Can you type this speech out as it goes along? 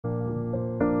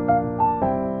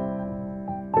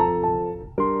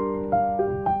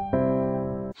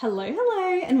Hello,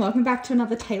 and welcome back to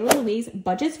another Taylah Louise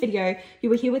budgets video.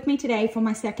 You are here with me today for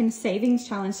my second savings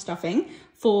challenge stuffing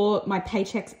for my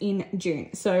paychecks in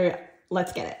June. So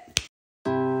let's get it.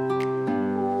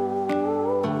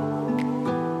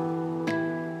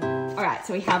 All right,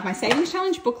 so we have my savings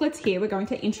challenge booklets here. We're going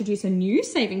to introduce a new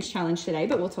savings challenge today,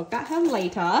 but we'll talk about her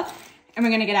later. And we're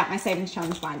going to get out my savings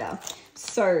challenge binder.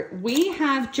 So we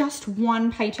have just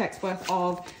one paycheck's worth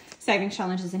of savings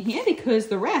challenges in here because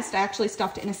the rest I actually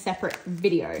stuffed in a separate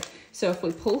video. So if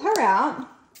we pull her out,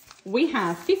 we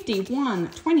have 51,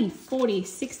 20, 40,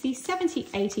 60, 70,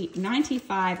 80,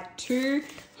 95,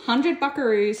 200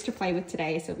 buckaroos to play with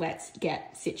today. So let's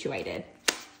get situated.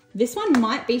 This one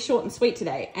might be short and sweet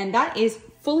today, and that is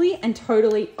fully and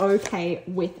totally okay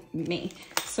with me.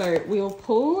 So we will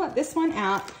pull this one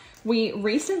out. We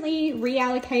recently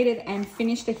reallocated and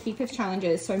finished a heap of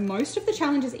challenges. So most of the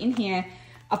challenges in here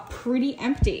are pretty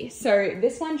empty. So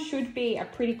this one should be a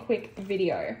pretty quick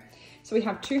video. So we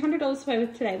have $200 to play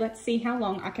with today. Let's see how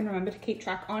long I can remember to keep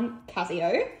track on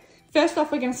Casio. First off,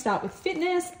 we're gonna start with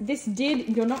fitness.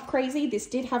 You're not crazy, this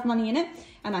did have money in it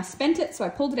and I spent it, so I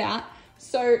pulled it out.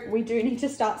 So we do need to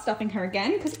start stuffing her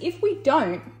again, because if we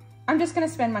don't, I'm just gonna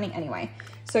spend money anyway.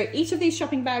 So each of these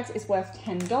shopping bags is worth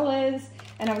 $10,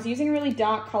 and I was using a really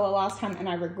dark color last time and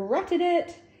I regretted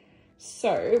it.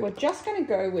 So we're just gonna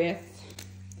go with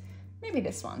maybe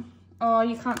this one. Oh,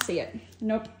 you can't see it.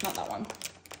 Nope, not that one.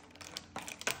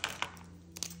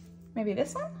 Maybe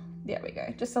this one? There we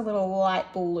go. Just a little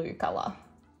light blue color,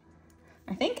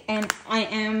 I think. And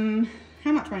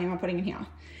how much money am I putting in here?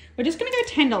 We're just gonna go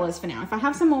 $10 for now. If I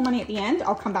have some more money at the end,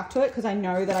 I'll come back to it because I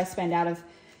know that I spend out of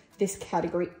this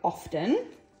category often.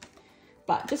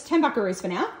 But just 10 buckaroos for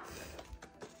now.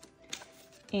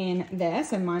 In there,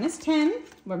 so minus 10,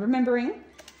 we're remembering.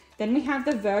 Then we have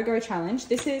the Virgo challenge.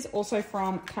 This is also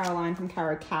from Caroline from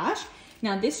Caro Cash.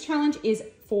 Now this challenge is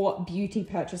for beauty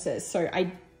purchases. So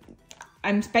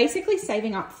I'm basically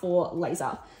saving up for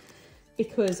laser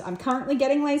because I'm currently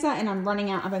getting laser and I'm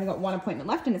running out. I've only got one appointment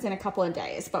left and it's in a couple of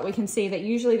days, but we can see that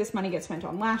usually this money gets spent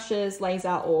on lashes,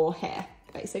 laser, or hair,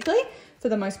 basically, for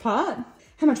the most part.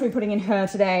 How much are we putting in her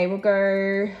today? We'll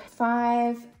go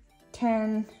 5,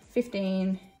 10,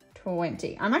 15,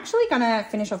 20. I'm actually gonna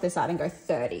finish off this side and go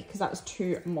 30 because that was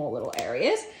 2 more little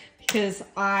areas because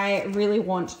I really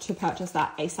want to purchase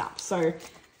that ASAP. So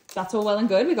that's all well and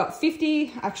good. We got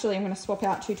 50. Actually, I'm gonna swap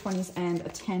out 2 20s and a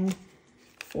 10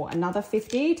 for another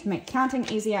 50 to make counting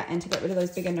easier and to get rid of those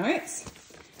bigger notes.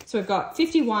 So we've got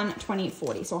 51, 20,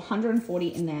 40. So 140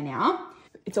 in there now.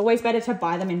 It's always better to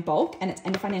buy them in bulk, and it's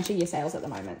end of financial year sales at the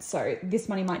moment. So this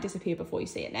money might disappear before you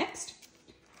see it next.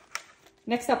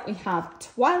 Next up, we have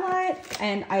Twilight,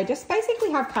 and I just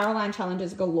basically have Caroline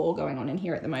challenges galore going on in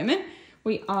here at the moment.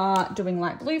 We are doing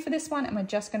light blue for this one, and we're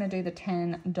just gonna do the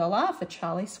 $10 for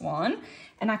Charlie Swan.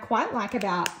 And I quite like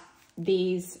about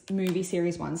these movie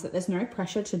series ones that there's no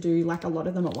pressure to do like a lot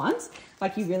of them at once.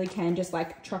 Like you really can just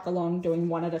like truck along doing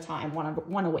one at a time,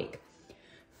 one a week.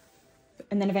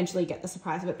 And then eventually get the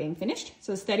surprise of it being finished.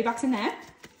 So there's 30 bucks in there.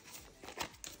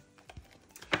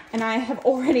 And I have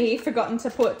already forgotten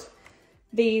to put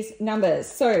these numbers.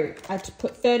 So I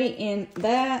put 30 in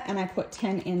there and I put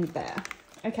 10 in there.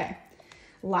 Okay,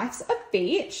 Life's a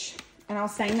Beach. And I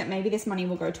was saying that maybe this money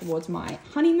will go towards my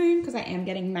honeymoon because I am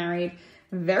getting married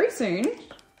very soon.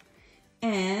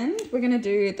 And we're gonna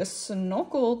do the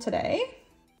snorkel today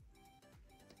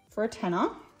for a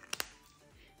 $10.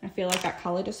 I feel like that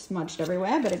color just smudged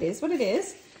everywhere, but it is what it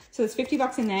is. So there's 50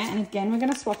 bucks in there. And again, we're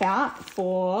gonna swap out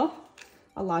for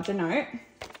a larger note.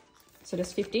 So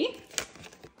just 50.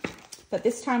 But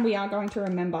this time we are going to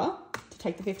remember to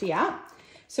take the 50 out.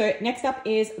 So next up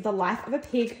is The Life of a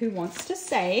Pig Who Wants to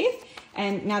Save.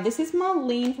 And now this is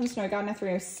Marlene from Snow Gardener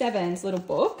 307's little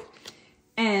book.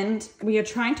 And we are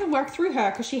trying to work through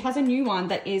her because she has a new one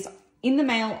that is in the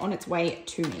mail on its way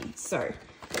to me. So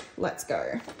let's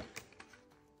go.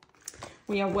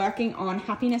 We are working on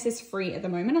Happiness is Free at the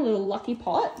moment, a little lucky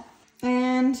pot.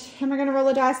 And am I gonna roll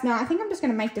a dice? No, I think I'm just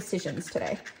gonna make decisions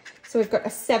today. So we've got a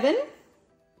 7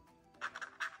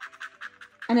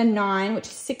 and a 9, which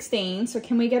is 16. So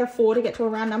can we get a 4 to get to a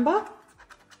round number?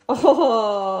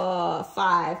 Oh,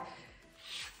 5.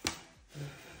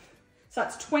 So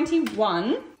that's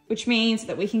 21, which means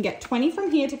that we can get 20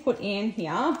 from here to put in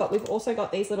here, but we've also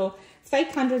got these little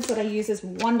fake hundreds that I use as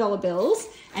 $1 bills.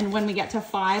 And when we get to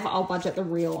 5, I'll budget the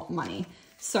real money.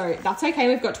 So that's okay.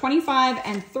 We've got 25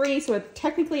 and 3. So we're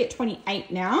technically at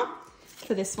 28 now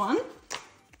for this one.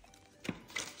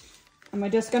 And we're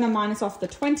just gonna minus off the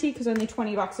 20 because only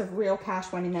 20 bucks of real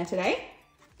cash went in there today.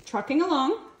 Trucking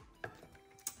along.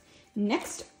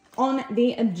 Next on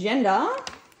the agenda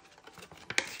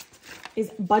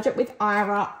is Budget with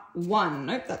Ira 1.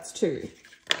 Nope, that's 2.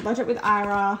 Budget with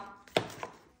Ira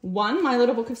 1, my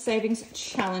little book of savings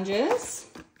challenges.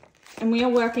 And we are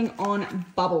working on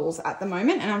bubbles at the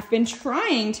moment. And I've been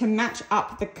trying to match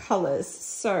up the colors.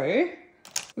 So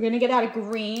we're going to get out a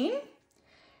green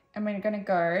and we're going to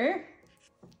go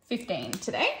 15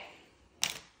 today.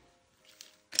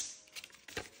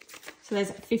 So there's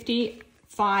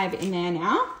 55 in there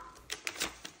now.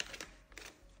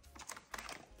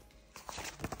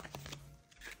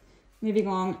 Moving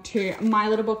on to my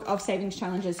little book of savings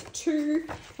challenges 2.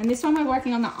 And this one we're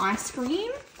working on the ice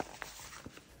cream.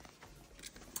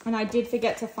 And I did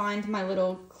forget to find my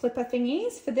little clipper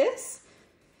thingies for this.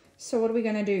 So what are we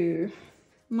gonna do?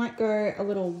 Might go a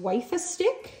little wafer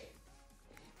stick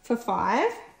for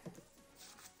 5.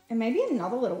 And maybe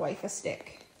another little wafer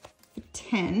stick for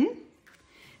 10.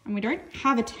 And we don't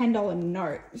have a $10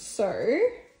 note. So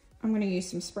I'm gonna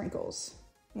use some sprinkles.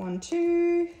 1,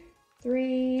 2,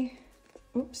 3,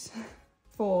 oops,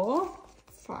 4,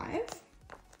 5,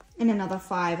 and another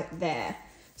 5 there.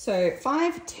 So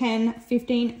 5, 10,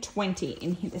 15, 20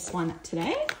 in this one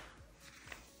today.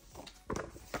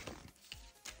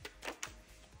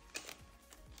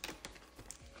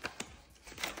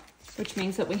 Which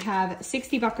means that we have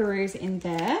 60 buckaroos in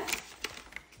there.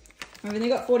 We've only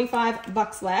got 45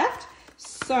 bucks left.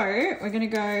 So we're gonna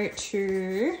go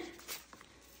to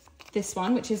this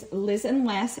one, which is Liz and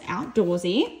Les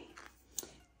Outdoorsy.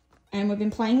 And we've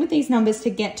been playing with these numbers to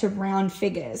get to round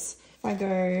figures. If I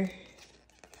go,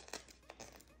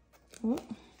 oh,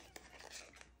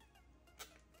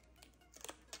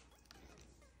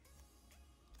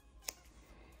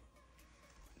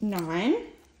 9,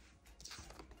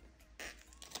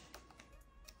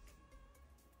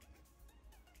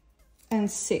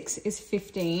 and 6 is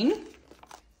 15.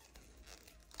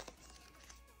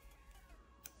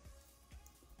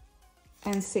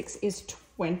 And 6 is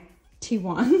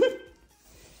 21.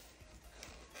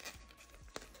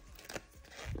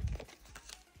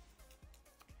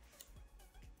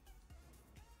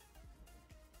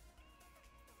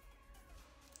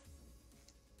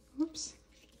 Oops.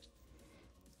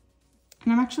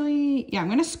 And I'm actually, yeah, I'm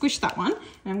going to squish that one and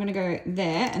I'm going to go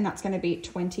there and that's going to be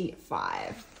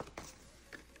 25.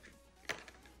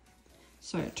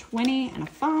 So 20 and a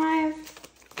 5.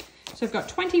 So I've got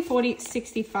 20, 40,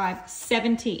 65,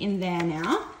 70 in there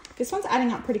now. This one's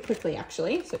adding up pretty quickly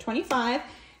actually. So 25,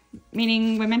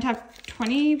 meaning we're meant to have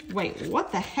 20, wait,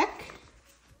 what the heck?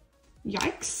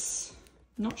 Yikes.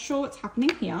 Not sure what's happening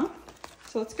here.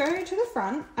 So let's go to the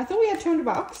front. I thought we had 200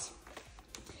 bucks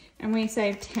and we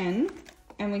saved 10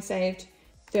 and we saved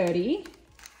 30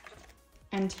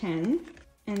 and 10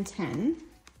 and 10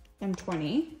 and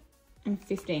 20 and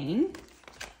 15,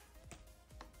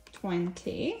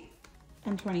 20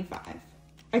 and 25.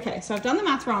 Okay, so I've done the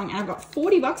math wrong and I've got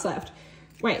 40 bucks left.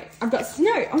 Wait, I've got,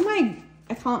 no, oh my,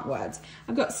 I can't words.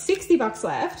 I've got 60 bucks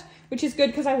left, which is good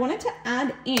because I wanted to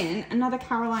add in another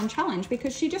Caroline challenge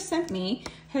because she just sent me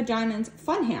her Diamonds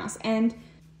Funhouse. And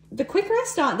the quicker I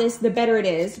start this, the better it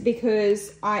is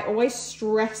because I always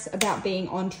stress about being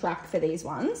on track for these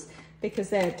ones because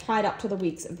they're tied up to the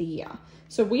weeks of the year.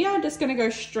 So we are just gonna go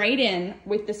straight in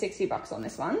with the 60 bucks on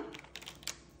this one.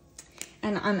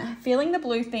 And I'm feeling the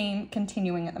blue theme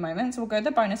continuing at the moment. So we'll go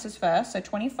the bonuses first. So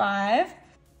 25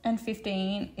 and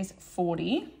 15 is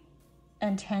 40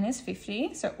 and 10 is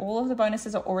 50. So all of the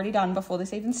bonuses are already done before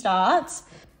this even starts.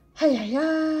 Hey, hey,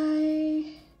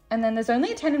 hey. And then there's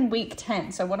only a 10 in week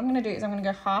 10. So what I'm gonna do is I'm gonna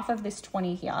go half of this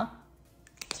 20 here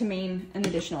to mean an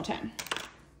additional 10.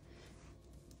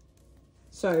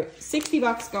 So 60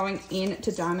 bucks going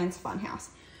into Diamonds Funhouse.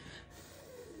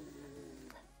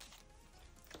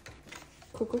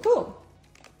 Cool, cool, cool.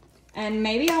 And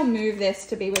maybe I'll move this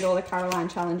to be with all the Caroline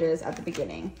challenges at the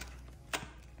beginning.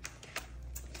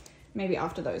 Maybe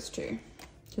after those two,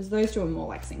 because those two are more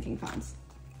like sinking funds.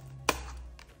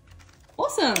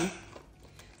 Awesome.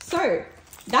 So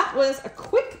that was a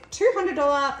quick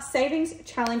 $200 savings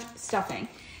challenge stuffing.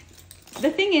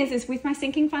 The thing is with my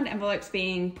sinking fund envelopes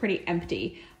being pretty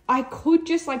empty, I could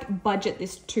just like budget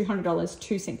this $200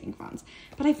 to sinking funds,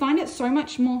 but I find it so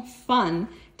much more fun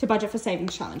to budget for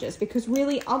savings challenges because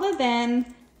really other than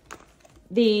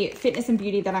the fitness and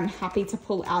beauty that I'm happy to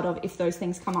pull out of if those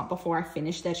things come up before I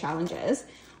finish their challenges,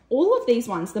 all of these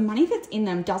ones, the money that's in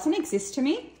them doesn't exist to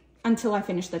me until I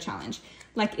finish the challenge.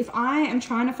 Like if I am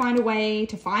trying to find a way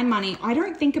to find money, I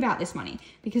don't think about this money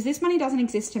because this money doesn't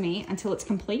exist to me until it's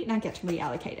complete and I get to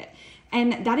reallocate it.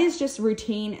 And that is just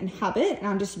routine and habit and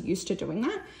I'm just used to doing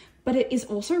that. But it is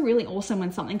also really awesome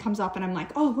when something comes up and I'm like,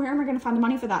 oh, where am I going to find the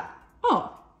money for that?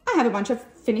 Oh, I have a bunch of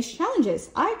finish challenges.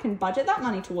 I can budget that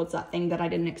money towards that thing that I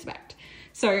didn't expect.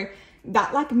 So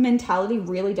that like mentality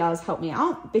really does help me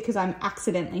out because I'm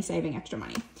accidentally saving extra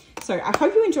money. So I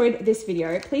hope you enjoyed this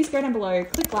video. Please go down below,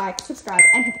 click like, subscribe,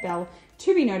 and hit the bell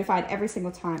to be notified every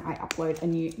single time I upload a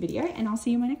new video, and I'll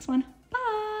see you in my next one.